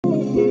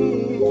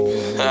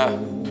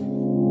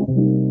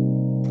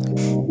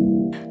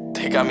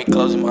got me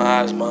closing my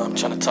eyes, Mom. I'm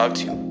trying to talk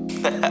to you.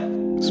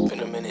 It's been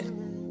a minute.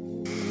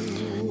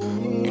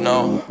 You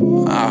know,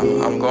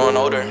 I'm growing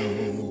older,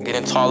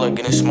 getting taller,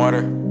 getting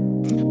smarter.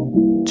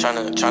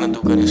 Trying to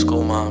do good in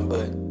school, Mom,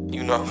 but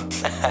you know,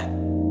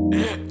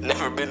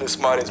 never been the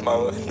smartest,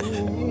 Mama.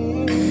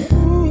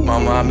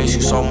 Mama, I miss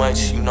you so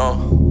much, you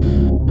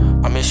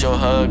know. I miss your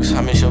hugs,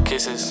 I miss your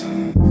kisses.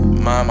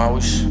 Mom, I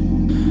wish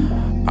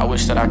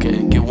that I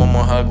could get one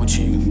more hug with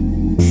you.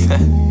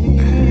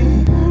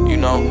 You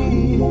know,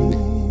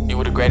 you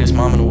were the greatest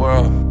mom in the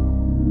world.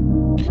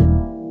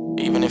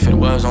 Even if it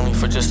was only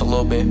for just a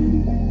little bit.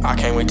 I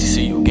can't wait to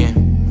see you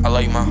again. I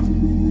love you,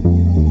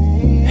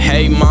 Mom.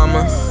 Hey,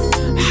 Mama.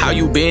 How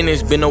you been?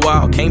 It's been a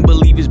while. Can't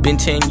believe it's been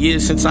 10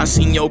 years since I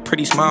seen your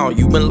pretty smile.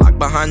 You been locked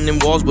behind them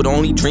walls with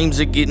only dreams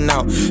of getting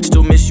out.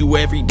 Still miss you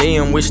every day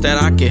and wish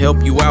that I could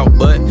help you out.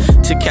 But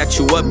to catch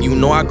you up, you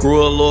know I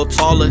grew a little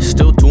taller.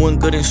 Still doing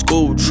good in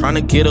school, trying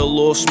to get a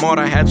little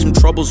smarter. Had some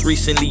troubles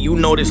recently, you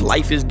know this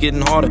life is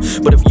getting harder.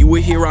 But if you were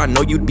here, I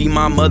know you'd be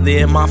my mother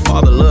and my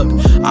father. Look,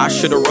 I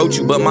should've wrote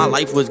you, but my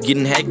life was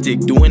getting hectic.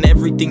 Doing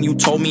everything you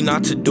told me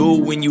not to do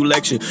when you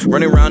lectured.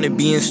 Running around and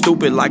being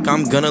stupid like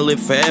I'm gonna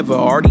live forever.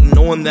 Already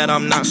knowing that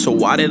I'm not, so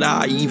why did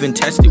I even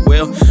test it?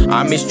 Well,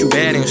 I missed you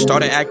bad and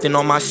started acting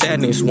on my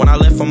sadness. When I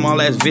left from my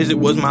last visit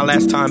was my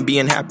last time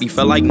being happy.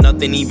 Felt like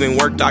nothing even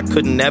worked, I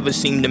couldn't never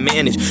seem to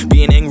manage.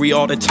 Being angry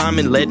all the time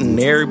and letting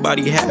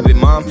everybody have it,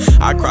 Mom.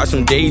 I cried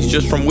some days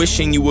just from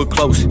wishing you were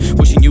close.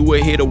 Wishing you were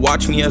here to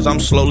watch me as I'm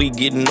slowly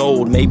getting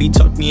old. Maybe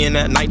tuck me in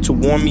at night to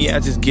warm me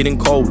as it's getting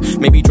cold.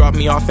 Maybe drop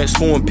me off at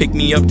school and pick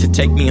me up to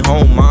take me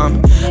home,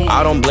 Mom.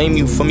 I don't blame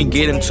you for me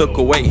getting took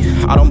away.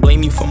 I don't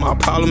blame you for my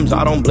problems,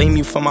 I don't blame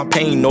you for my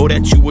pain. Know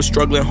that you were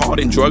struggling hard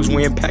and drugs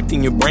were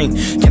impacting your brain.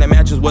 Can't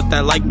imagine what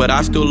that like, but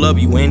I still love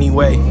you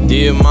anyway.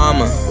 Dear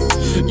Mama,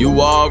 you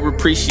all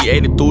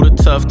appreciated through the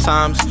tough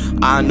times.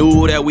 I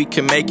knew that we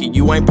could make it.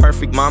 You ain't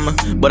perfect, Mama,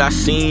 but I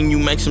seen you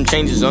make some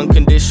changes.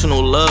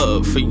 Unconditional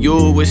love for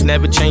you is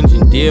never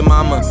changing. Dear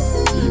Mama,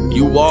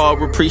 you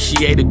all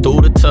appreciated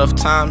through the tough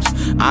times.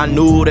 I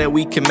knew that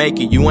we could make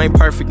it. You ain't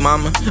perfect,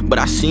 Mama, but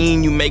I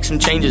seen you make some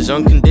changes.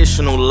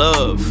 Unconditional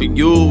love for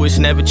you is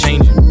never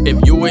changing.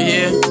 If you were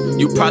here,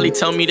 you'd probably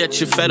tell me that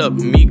you're fed up.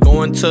 Me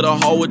going to the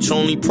hall, which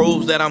only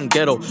proves that I'm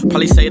ghetto.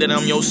 Probably say that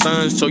I'm your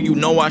son, so you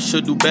know I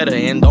should do better.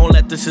 And don't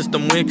let the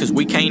system win, cause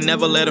we can't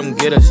never let them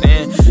get us.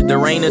 And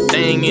there ain't a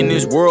thing in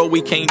this world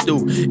we can't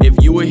do.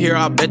 If you were here,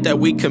 I bet that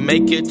we could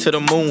make it to the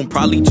moon.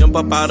 Probably jump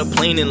up out of a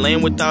plane and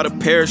land without a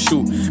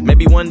parachute.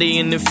 Maybe one day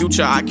in the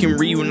future I can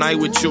reunite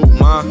with you,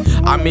 Ma.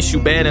 I miss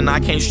you bad and I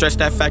can't stress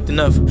that fact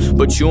enough.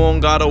 But you don't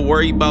gotta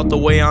worry about the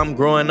way I'm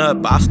growing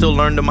up. I still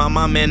learn to mind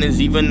my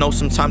manners, even though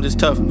sometimes it's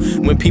tough.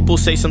 When people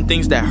say some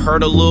things that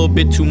hurt a little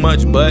bit too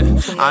much, but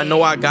I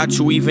know I got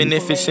you even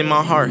if it's in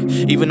my heart.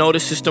 Even though the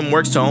system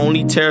works to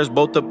only tear us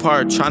both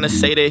apart. Trying to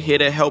say they're here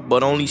to help,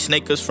 but only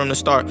snake us from the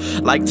start.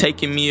 Like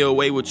taking me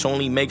away, which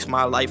only makes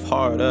my life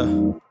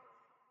harder.